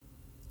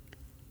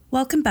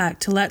Welcome back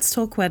to Let's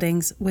Talk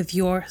Weddings with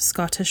Your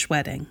Scottish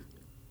Wedding,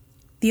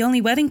 the only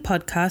wedding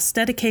podcast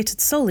dedicated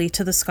solely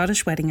to the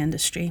Scottish wedding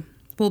industry.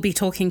 We'll be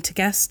talking to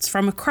guests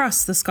from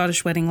across the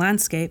Scottish wedding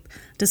landscape,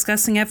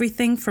 discussing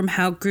everything from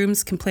how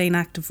grooms can play an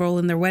active role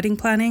in their wedding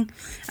planning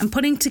and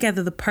putting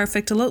together the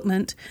perfect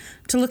elopement,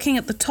 to looking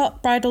at the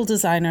top bridal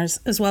designers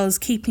as well as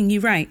keeping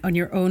you right on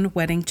your own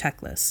wedding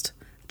checklist.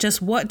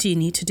 Just what do you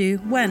need to do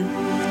when?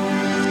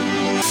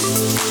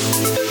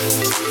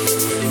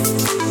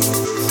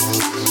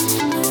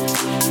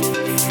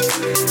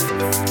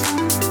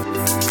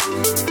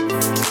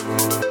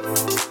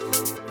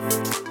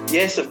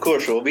 Yes, of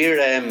course. Well,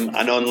 we're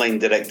an online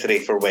directory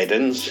for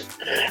weddings.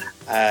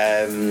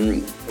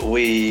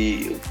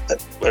 We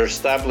were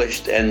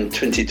established in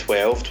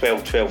 2012,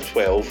 12, so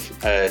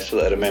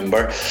that I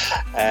remember.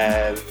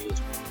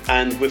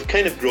 And we've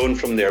kind of grown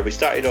from there. We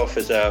started off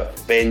as a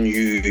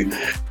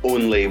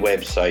venue-only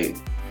website,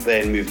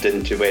 then moved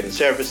into wedding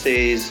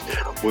services.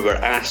 We were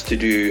asked to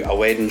do a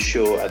wedding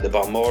show at the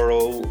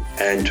Balmoral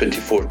in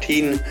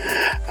 2014,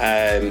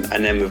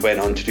 and then we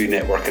went on to do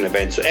networking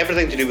events. So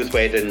everything to do with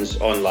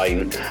weddings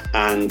online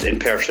and in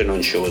person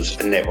on shows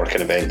and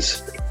networking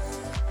events.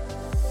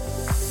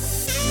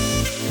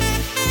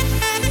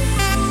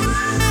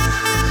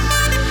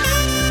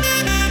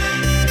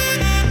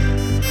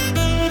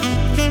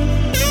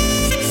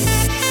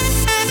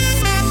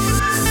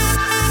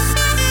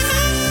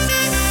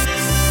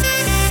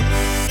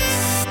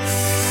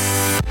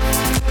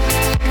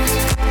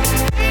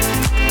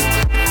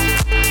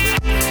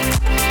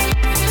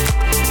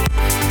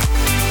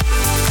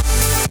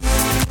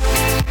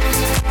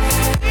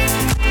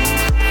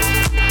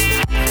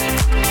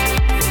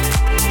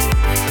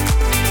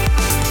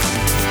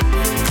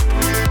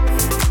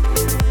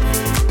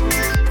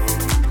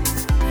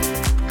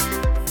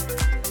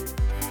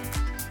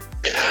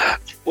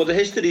 Well, the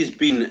history's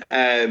been,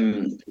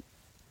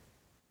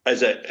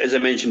 as I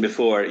mentioned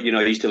before, I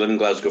used to live in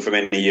Glasgow for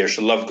many years,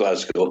 so love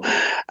Glasgow.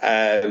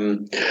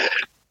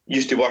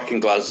 Used to work in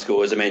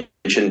Glasgow, as I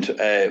mentioned,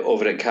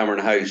 over at Cameron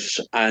House.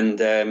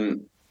 And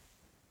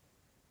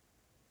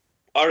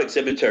our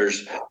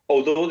exhibitors,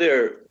 although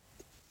they're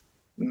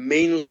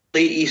mainly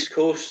East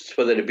Coast,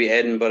 whether it be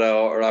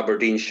Edinburgh or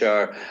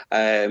Aberdeenshire,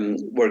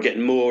 we're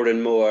getting more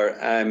and more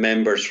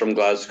members from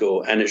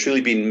Glasgow. And it's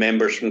really been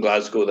members from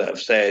Glasgow that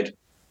have said,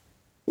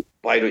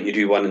 why don't you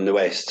do one in the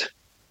West?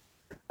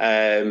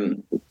 But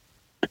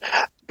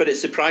it's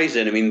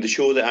surprising. I mean, the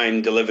show that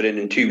I'm delivering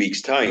in 2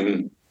 weeks'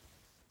 time,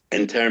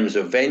 in terms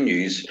of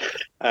venues,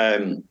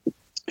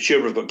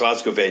 sure, we've got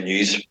Glasgow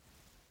venues,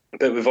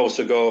 but we've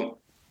also got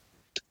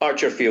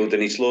Archerfield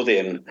in East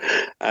Lothian.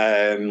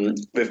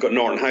 We've got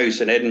Norton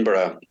House in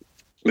Edinburgh.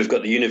 We've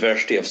got the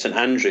University of St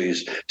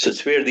Andrews. So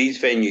it's where these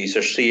venues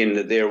are seeing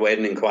that their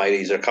wedding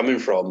inquiries are coming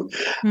from.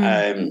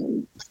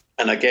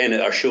 And again, at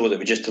our show that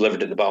we just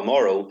delivered at the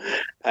Balmoral,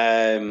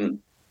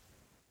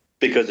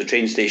 because the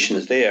train station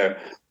is there,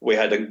 we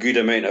had a good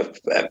amount of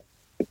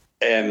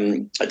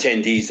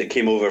attendees that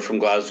came over from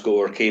Glasgow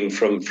or came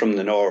from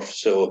the north.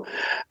 So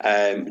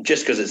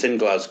just because it's in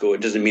Glasgow,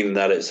 it doesn't mean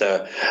that it's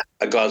a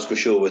Glasgow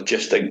show with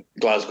just the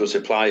Glasgow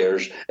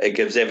suppliers. It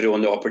gives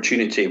everyone the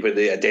opportunity where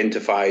they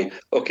identify,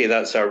 okay,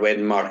 that's our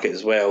wedding market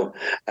as well,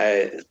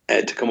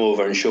 to come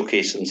over and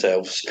showcase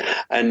themselves.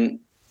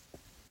 And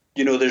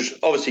there's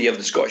obviously you have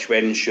the Scottish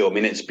Wedding Show. I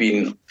mean, it's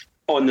been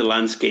on the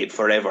landscape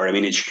forever. I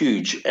mean, it's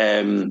huge.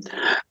 And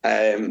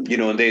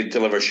they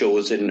deliver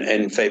shows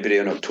in February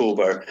and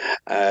October.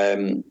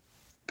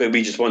 But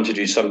we just want to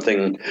do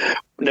something.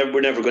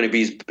 We're never going to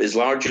be as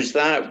large as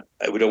that.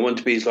 We don't want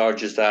to be as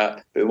large as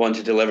that. We want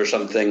to deliver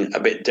something a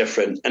bit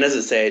different. And as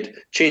I said,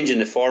 changing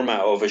the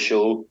format of a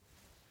show,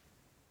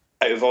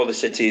 out of all the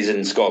cities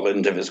in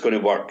Scotland, if it's going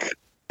to work,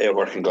 it'll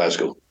work in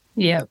Glasgow.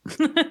 Yep.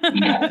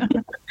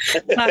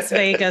 Las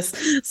Vegas.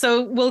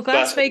 So will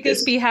Las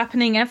Vegas be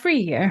happening every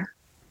year?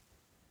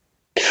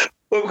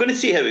 Well, we're going to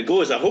see how it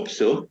goes. I hope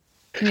so.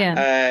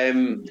 Yeah.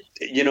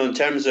 In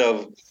terms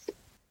of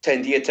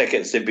attendee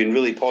tickets, they've been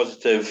really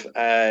positive.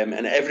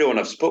 And everyone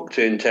I've spoke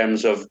to in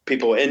terms of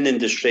people in the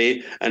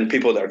industry and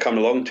people that are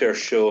coming along to our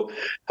show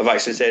have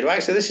actually said, well,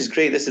 actually, this is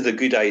great. This is a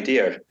good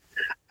idea.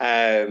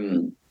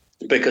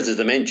 Because as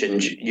I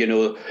mentioned,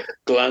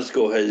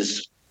 Glasgow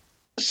has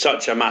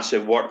such a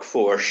massive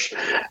workforce,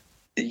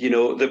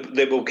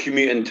 that will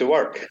commute into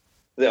work,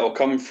 that will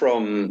come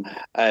from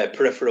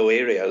peripheral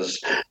areas,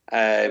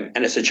 and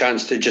it's a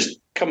chance to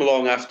just come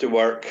along after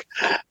work,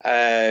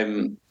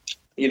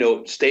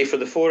 stay for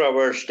the 4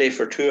 hours, stay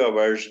for 2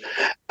 hours,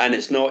 and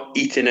it's not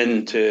eating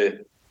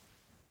into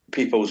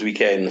people's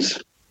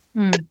weekends.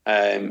 All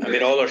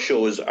our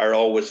shows are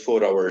always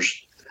 4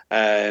 hours.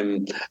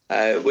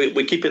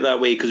 We keep it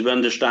that way because we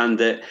understand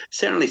that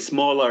certainly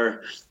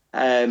smaller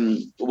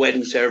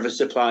wedding service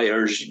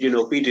suppliers,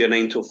 we do a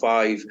 9 to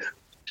 5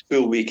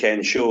 full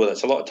weekend show.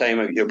 That's a lot of time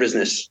out of your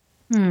business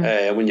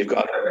when you've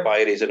got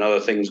inquiries and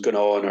other things going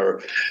on,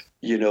 or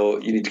you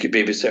need to get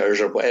babysitters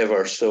or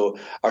whatever. So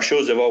our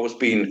shows have always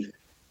been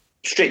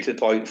straight to the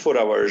point, 4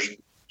 hours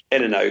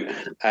in and out.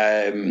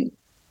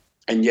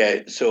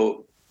 yeah,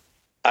 so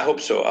I hope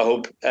so. I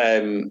hope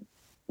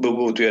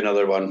we'll do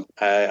another one.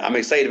 I'm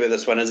excited about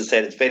this one. As I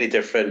said, it's very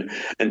different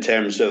in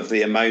terms of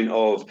the amount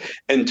of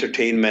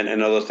entertainment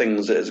and other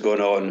things that is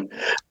going on.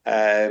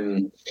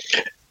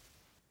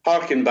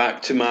 Harking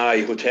back to my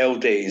hotel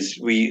days,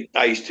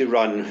 I used to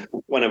run,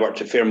 when I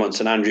worked at Fairmont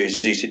St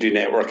Andrews, I used to do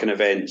networking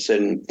events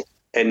in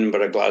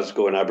Edinburgh,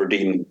 Glasgow and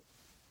Aberdeen.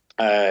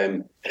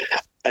 And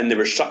there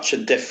was such a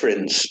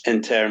difference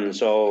in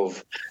terms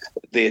of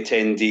the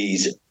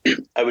attendees.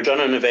 I would run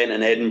an event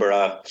in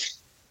Edinburgh,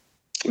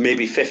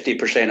 maybe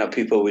 50% of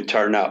people would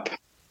turn up.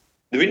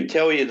 They wouldn't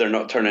tell you they're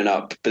not turning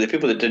up, but the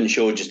people that didn't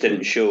show just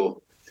didn't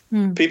show.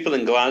 People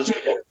in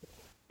Glasgow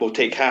will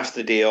take half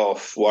the day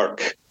off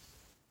work,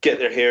 get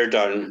their hair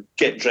done,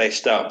 get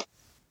dressed up.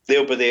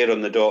 They'll be there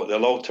on the dot.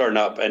 They'll all turn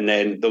up and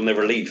then they'll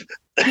never leave.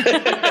 So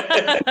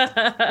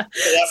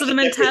the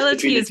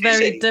mentality is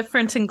very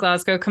different in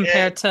Glasgow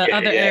compared to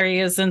other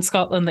areas in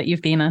Scotland that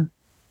you've been in.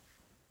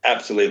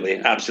 Absolutely.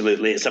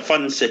 It's a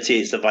fun city.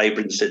 It's a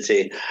vibrant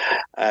city.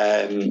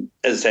 As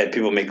I said,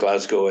 people make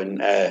Glasgow, and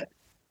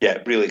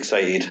really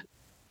excited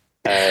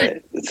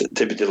to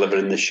be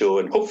delivering the show,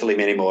 and hopefully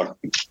many more.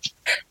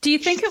 Do you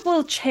think it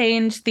will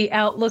change the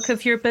outlook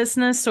of your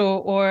business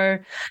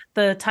or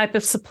the type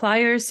of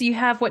suppliers you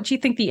have? What do you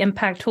think the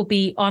impact will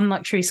be on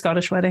Luxury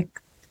Scottish Wedding?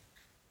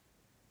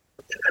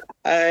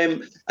 I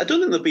don't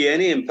think there'll be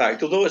any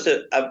impact, although it's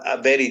a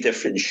very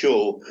different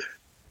show.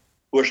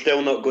 We're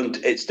still not going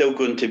to. It's still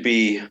going to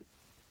be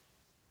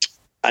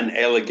an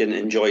elegant,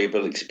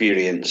 enjoyable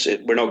experience.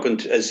 We're not going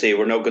to, as I say,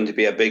 we're not going to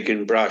be a big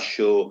and brash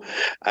show.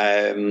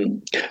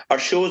 Our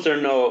shows are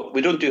not.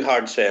 We don't do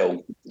hard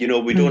sell.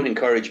 We don't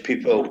encourage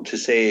people to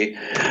say,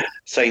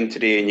 sign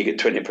today and you get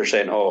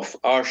 20% off.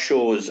 Our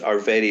shows are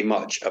very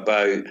much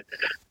about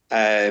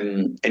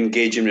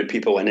engaging with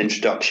people and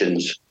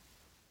introductions.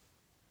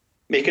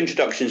 Make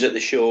introductions at the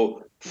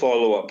show,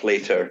 follow up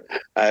later.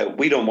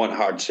 We don't want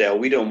hard sell.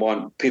 We don't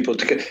want people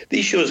to...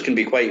 These shows can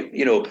be quite,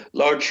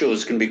 large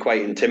shows can be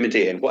quite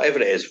intimidating, whatever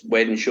it is,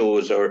 wedding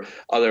shows or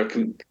other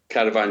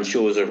caravan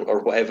shows or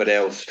whatever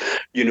else.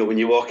 When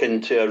you walk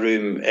into a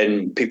room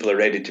and people are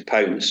ready to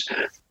pounce,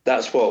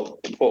 that's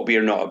what we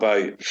are not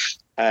about.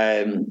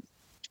 And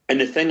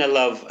the thing I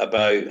love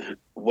about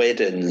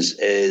weddings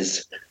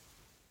is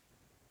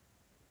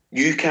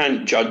you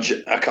can't judge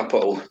a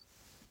couple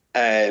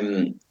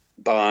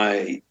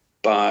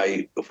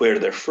by where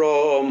they're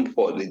from,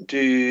 what they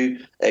do,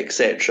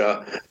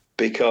 etc.,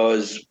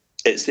 because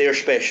it's their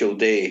special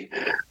day.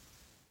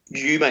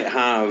 You might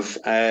have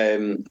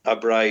a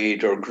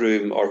bride or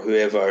groom or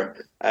whoever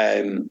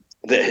that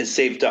has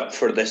saved up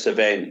for this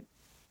event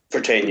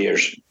for 10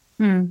 years.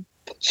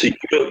 So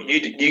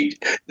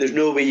there's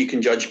no way you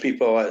can judge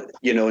people,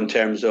 in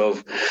terms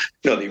of,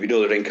 not that we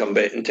know their income,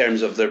 but in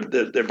terms of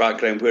their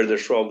background, where they're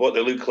from, what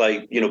they look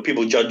like.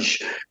 People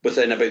judge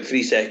within about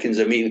 3 seconds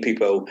of meeting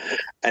people,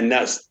 and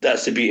that's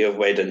the beauty of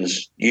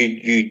weddings.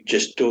 You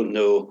just don't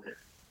know,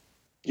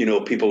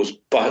 people's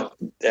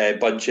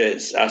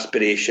budgets,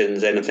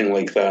 aspirations, anything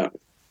like that.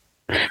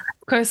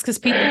 Of course, because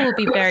people will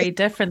be very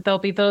different. There'll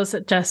be those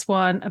that just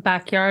want a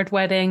backyard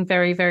wedding,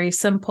 very, very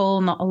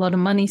simple, not a lot of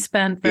money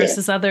spent,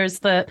 versus others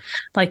that,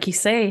 like you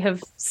say,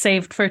 have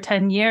saved for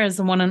 10 years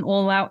and want an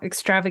all-out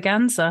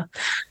extravaganza.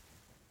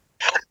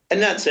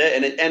 And that's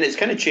it. And it's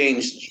kind of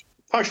changed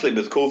partially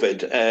with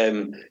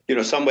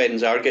COVID. Some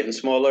weddings are getting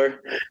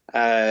smaller.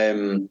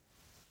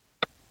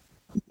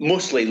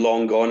 Mostly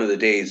long gone are the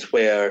days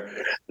where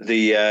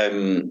the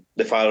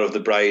father of the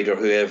bride or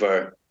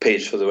whoever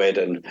pays for the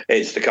wedding.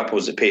 It's the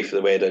couples that pay for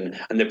the wedding,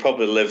 and they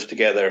probably live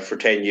together for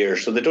 10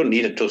 years, so they don't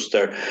need a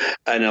toaster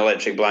and an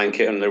electric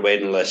blanket on their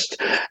wedding list.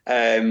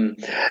 And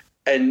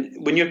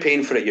when you're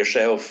paying for it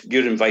yourself,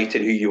 you're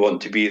inviting who you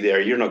want to be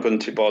there. You're not going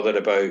to bother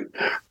about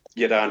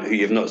your aunt who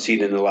you've not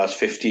seen in the last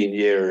 15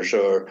 years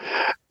or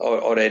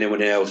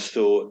anyone else.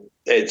 So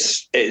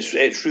it's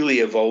really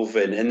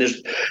evolving, and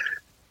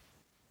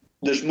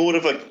there's more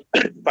of a,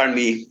 pardon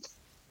me,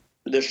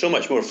 there's so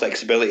much more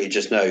flexibility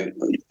just now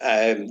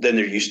than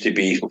there used to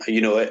be.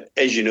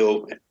 As you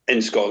know,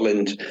 in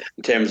Scotland,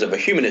 in terms of a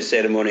humanist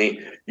ceremony,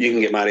 you can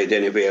get married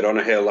anywhere, on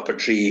a hill, up a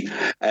tree,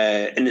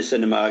 in the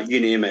cinema, you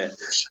name it.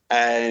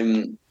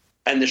 And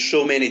there's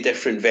so many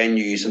different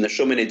venues and there's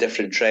so many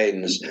different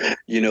trends.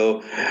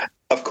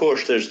 Of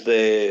course, there's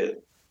the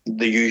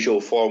usual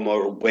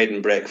formal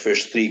wedding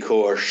breakfast,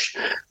 3-course,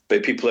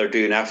 but people are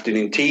doing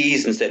afternoon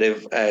teas instead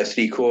of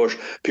 3-course.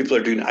 People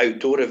are doing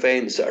outdoor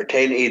events that are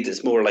tented.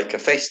 It's more like a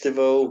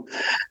festival.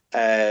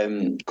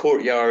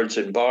 Courtyards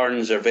and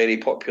barns are very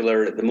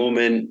popular at the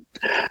moment.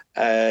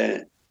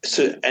 And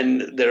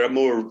they're a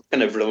more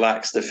kind of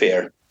relaxed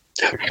affair.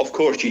 Of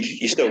course,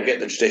 you still get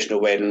the traditional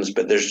weddings,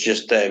 but there's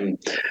just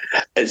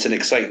it's an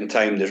exciting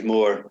time. There's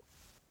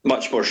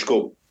much more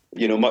scope,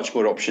 much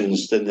more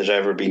options than there's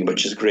ever been,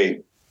 which is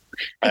great.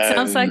 It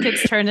sounds like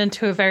it's turned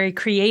into a very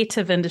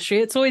creative industry.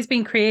 It's always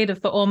been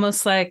creative, but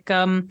almost like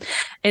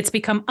it's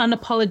become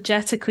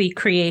unapologetically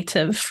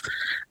creative,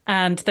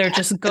 and they're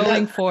just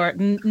going for it,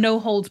 no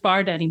holds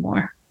barred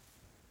anymore.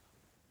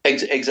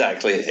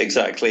 Exactly.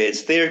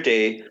 It's their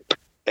day.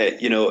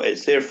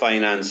 It's their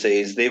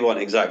finances. They want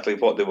exactly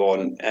what they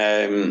want.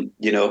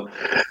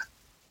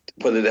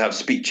 Whether they have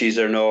speeches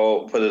or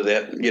not, whether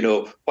they,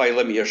 why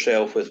limit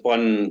yourself with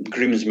one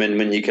groomsman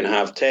when you can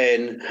have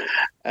 10?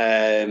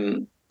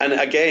 And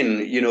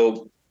again,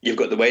 you've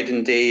got the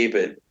wedding day,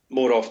 but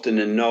more often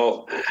than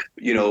not,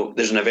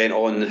 there's an event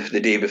on the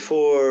day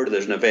before,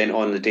 there's an event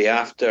on the day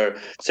after.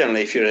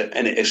 Certainly, if you're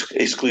in an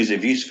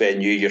exclusive use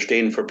venue, you're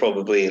staying for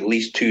probably at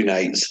least 2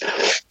 nights.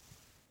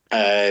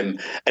 And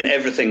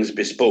everything's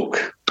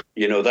bespoke.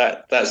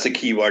 That's the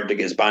key word that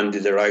gets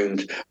bandied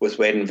around with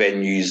wedding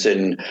venues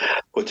and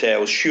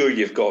hotels. Sure,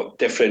 you've got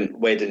different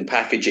wedding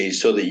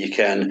packages so that you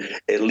can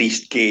at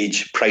least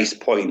gauge price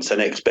points and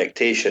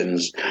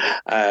expectations.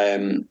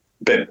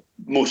 But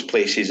most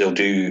places will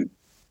do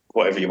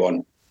whatever you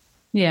want.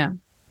 Yeah.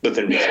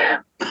 Within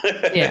reason.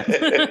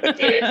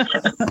 Yeah.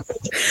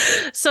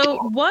 So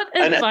what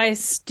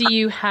advice do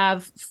you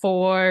have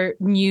for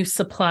new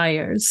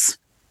suppliers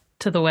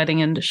to the wedding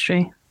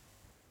industry?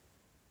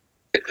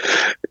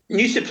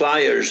 New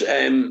suppliers,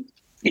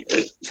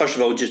 first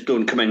of all, just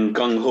don't come in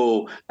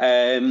gung-ho.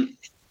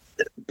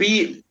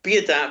 Be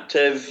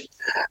adaptive,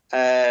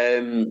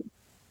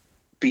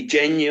 be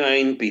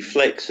genuine, be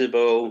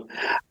flexible.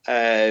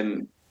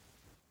 A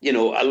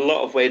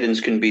lot of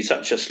weddings can be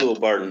such a slow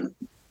burn.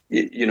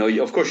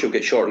 Of course, you'll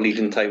get short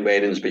lead-in time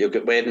weddings, but you'll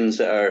get weddings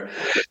that are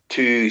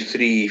 2,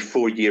 3,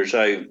 4 years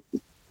out.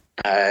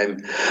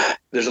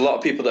 There's a lot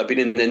of people that have been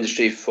in the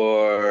industry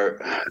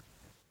for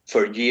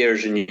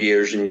years and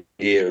years and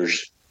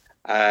years.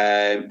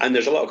 And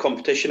there's a lot of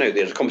competition out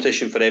there. There's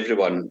competition for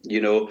everyone.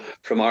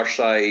 From our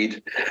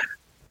side,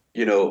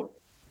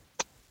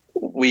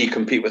 we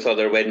compete with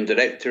other wedding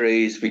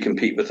directories. We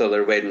compete with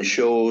other wedding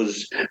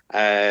shows.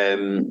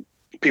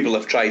 People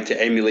have tried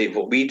to emulate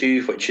what we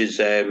do, which is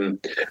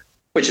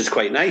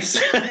quite nice.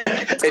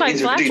 It's quite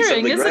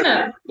flattering, isn't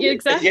it? Yeah,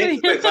 exactly. Yeah,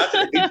 it's quite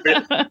flattering.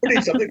 We're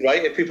doing something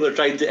right if people are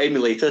trying to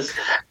emulate us.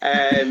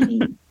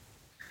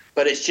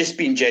 But it's just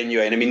been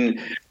genuine. I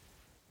mean,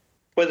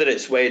 whether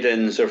it's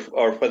weddings or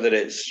whether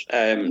it's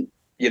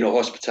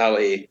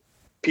hospitality,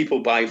 people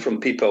buy from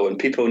people, and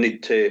people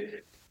need to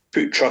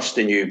put trust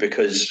in you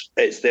because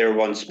it's their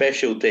one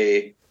special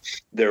day,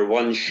 their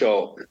one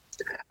shot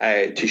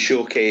to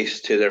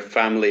showcase to their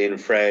family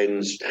and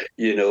friends,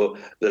 they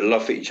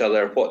love each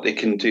other, what they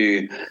can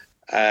do,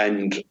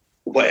 and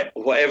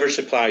whatever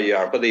supplier you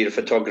are, whether you're a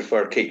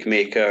photographer, cake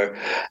maker,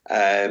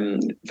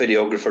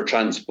 videographer,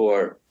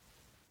 transport,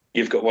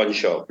 you've got one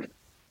shot.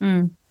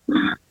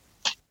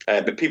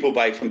 But people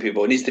buy from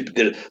people. It needs to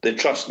be, the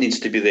trust needs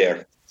to be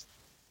there.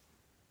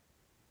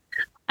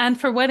 And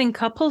for wedding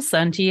couples,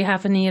 then, do you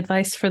have any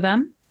advice for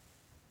them?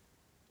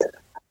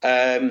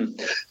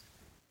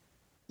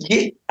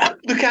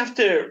 Look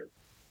after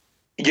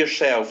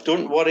yourself.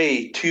 Don't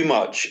worry too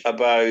much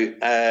about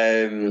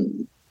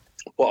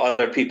what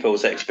other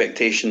people's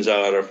expectations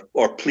are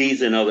or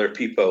pleasing other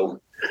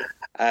people.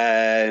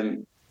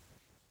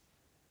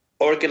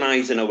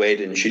 Organising a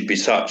wedding should be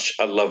such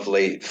a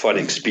lovely, fun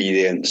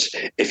experience.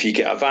 If you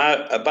get a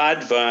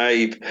bad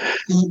vibe,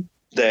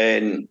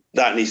 then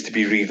that needs to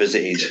be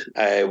revisited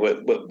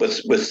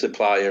with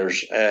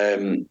suppliers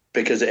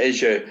because it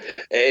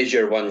is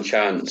your one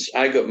chance.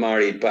 I got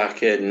married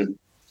back in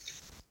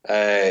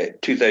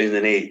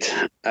 2008.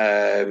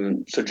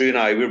 So Drew and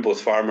I, we were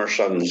both farmer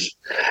sons.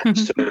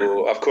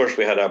 So of course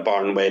we had a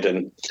barn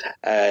wedding.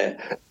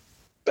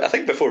 But I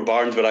think before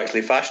barns were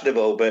actually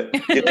fashionable, but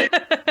we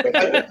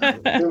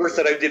were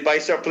surrounded by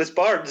surplus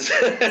barns.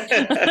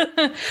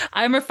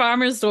 I'm a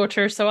farmer's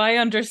daughter, so I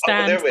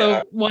understand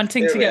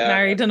wanting to get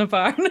married in a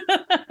barn.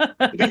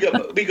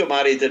 we got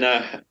married in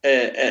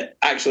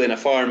actually in a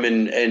farm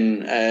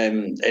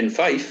in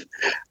Fife.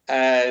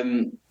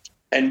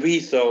 And we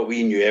thought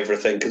we knew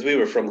everything because we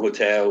were from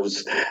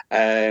hotels.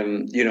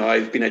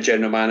 I've been a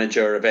general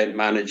manager, event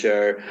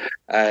manager.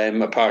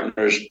 My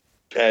partner's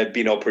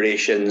been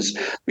operations.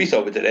 We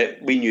thought we did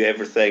it. We knew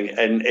everything.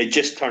 And it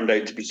just turned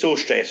out to be so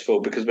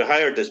stressful because we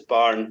hired this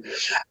barn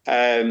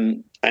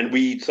and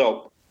we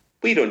thought,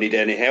 we don't need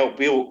any help.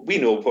 We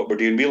know what we're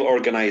doing. We'll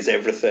organise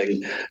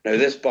everything. Now,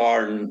 this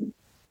barn,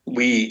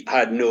 we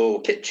had no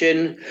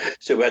kitchen,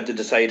 so we had to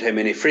decide how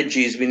many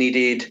fridges we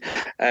needed.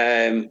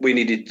 We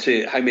needed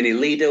how many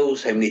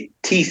ladles, how many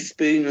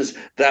teaspoons.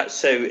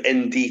 That's how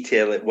in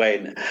detail it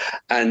went.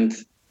 And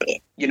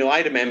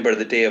I remember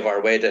the day of our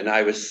wedding.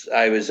 I was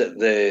at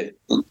the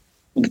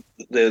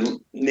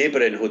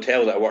neighbouring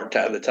hotel that I worked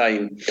at the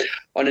time.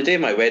 On the day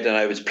of my wedding,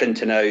 I was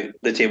printing out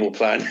the table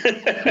plan,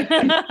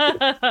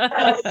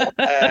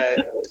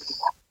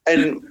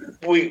 and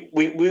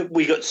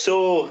we got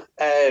so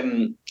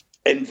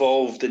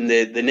involved in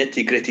the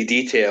nitty gritty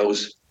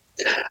details.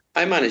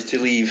 I managed to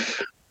leave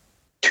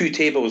 2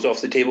 tables off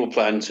the table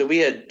plan. So we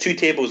had 2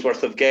 tables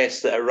worth of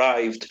guests that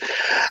arrived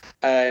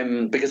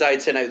because I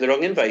had sent out the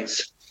wrong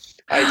invites.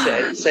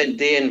 I sent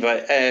day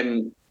invite.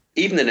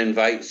 evening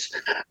invites,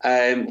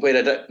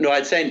 where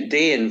I'd sent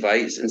day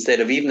invites instead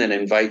of evening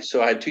invites.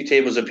 So I had 2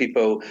 tables of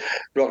people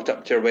rocked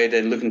up to our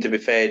wedding looking to be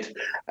fed,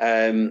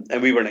 and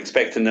we weren't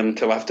expecting them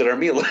till after our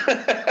meal.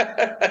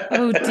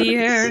 Oh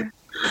dear.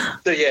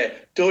 So yeah,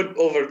 don't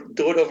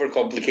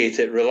overcomplicate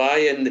it.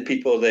 Rely on the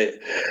people that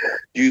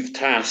you've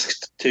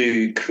tasked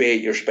to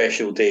create your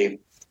special day.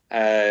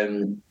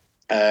 Whether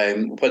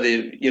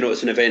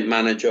it's an event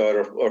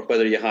manager or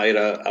whether you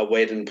hire a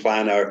wedding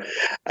planner,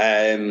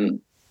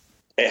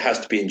 it has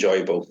to be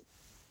enjoyable.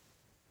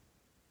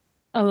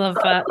 I love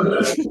that.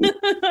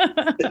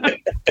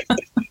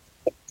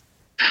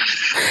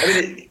 I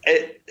mean,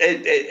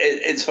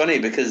 it's funny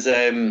because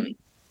the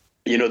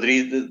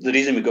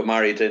reason we got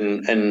married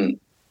in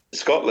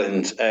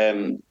Scotland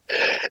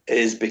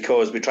is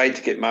because we tried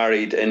to get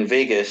married in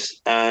Vegas,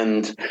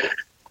 and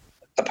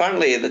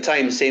apparently at the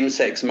time,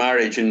 same-sex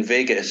marriage in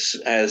Vegas,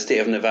 state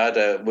of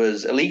Nevada,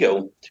 was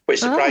illegal, which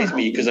surprised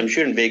me because I'm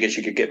sure in Vegas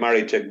you could get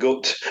married to a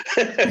goat.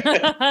 but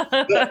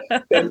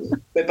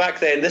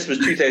back then, this was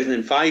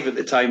 2005 at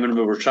the time when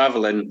we were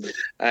traveling.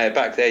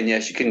 Back then,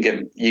 yes, you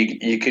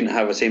couldn't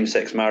have a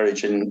same-sex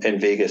marriage in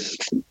Vegas,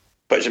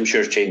 which I'm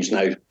sure has changed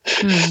now.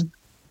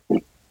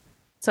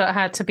 So it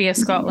had to be a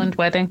Scotland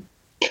wedding.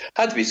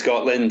 Had to be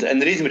Scotland,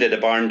 and the reason we did a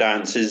barn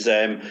dance is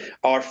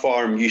our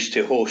farm used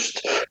to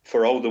host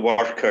for all the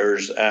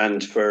workers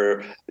and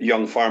for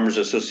Young Farmers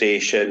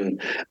Association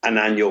an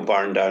annual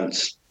barn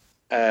dance,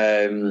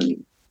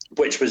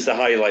 which was the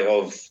highlight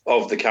of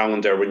the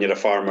calendar when you're a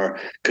farmer,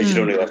 because you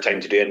don't really have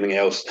time to do anything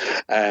else.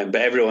 But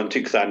everyone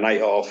took that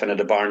night off and had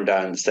a barn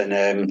dance,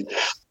 and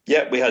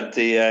we had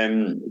the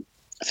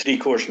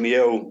 3-course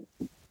meal.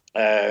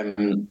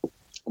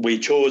 We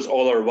chose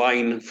all our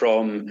wine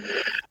from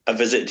a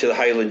visit to the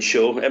Highland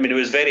Show. I mean, it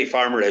was very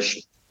farmerish.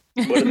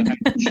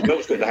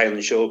 Milk's got the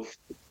Highland Show,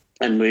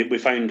 and we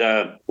found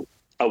a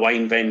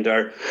wine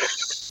vendor,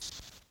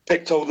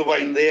 picked all the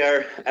wine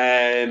there.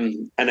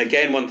 And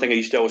again, one thing I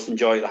used to always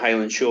enjoy at the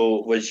Highland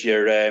Show was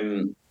your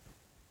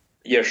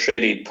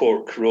shredded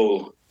pork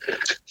roll.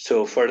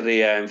 So for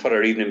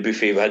our evening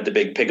buffet, we had the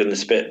big pig on the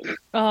spit.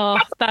 Oh,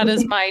 that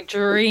is my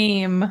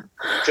dream.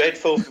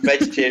 Dreadful for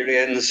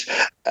vegetarians,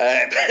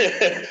 but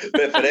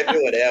for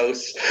everyone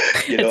else,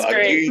 a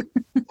good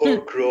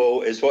pork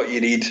roll is what you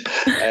need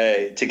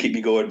to keep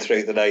you going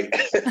throughout the night.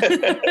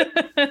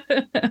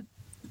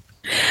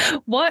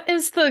 What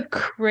is the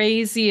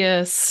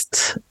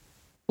craziest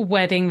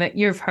wedding that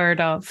you've heard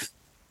of?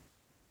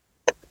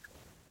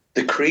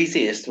 The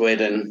craziest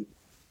wedding?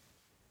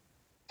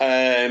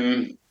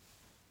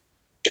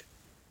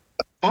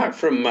 Apart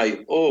from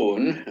my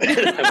own, I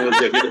don't know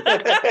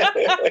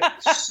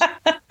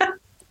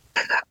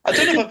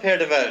if I've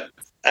heard of a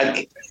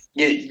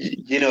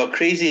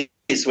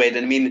craziest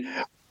wedding. I mean,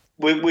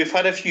 we've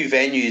had a few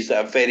venues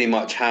that have very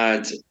much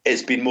had.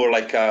 It's been more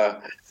like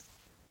a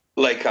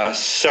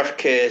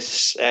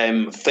circus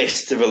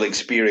festival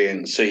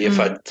experience. So you've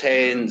had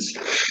tents,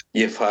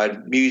 you've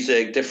had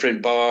music,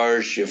 different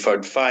bars, you've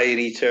had fire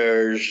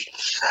eaters,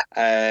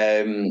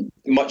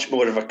 much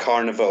more of a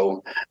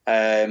carnival.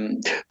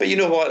 But you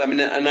know what? I mean,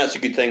 and that's a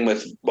good thing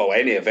with,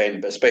 any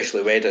event, but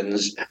especially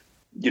weddings.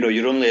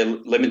 You're only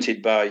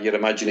limited by your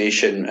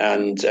imagination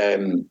and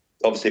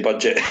obviously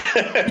budget.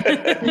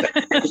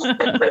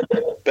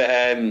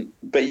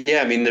 But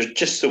yeah, I mean, there's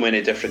just so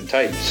many different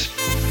types.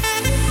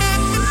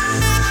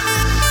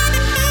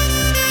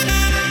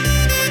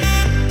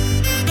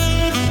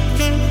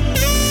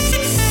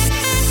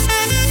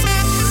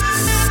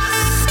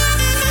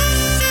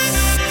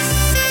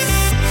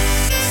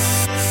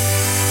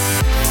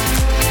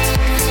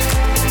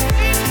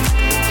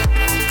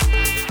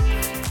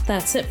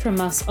 That's it from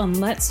us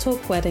on Let's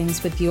Talk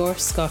Weddings with Your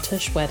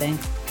Scottish Wedding.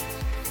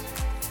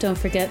 Don't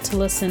forget to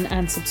listen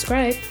and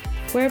subscribe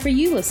wherever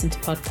you listen to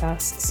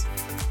podcasts.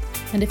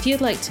 And if you'd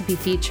like to be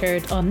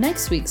featured on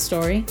next week's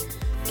story,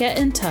 get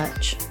in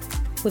touch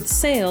with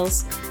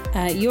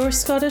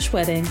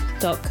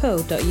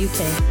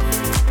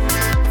sales@yourscottishwedding.co.uk.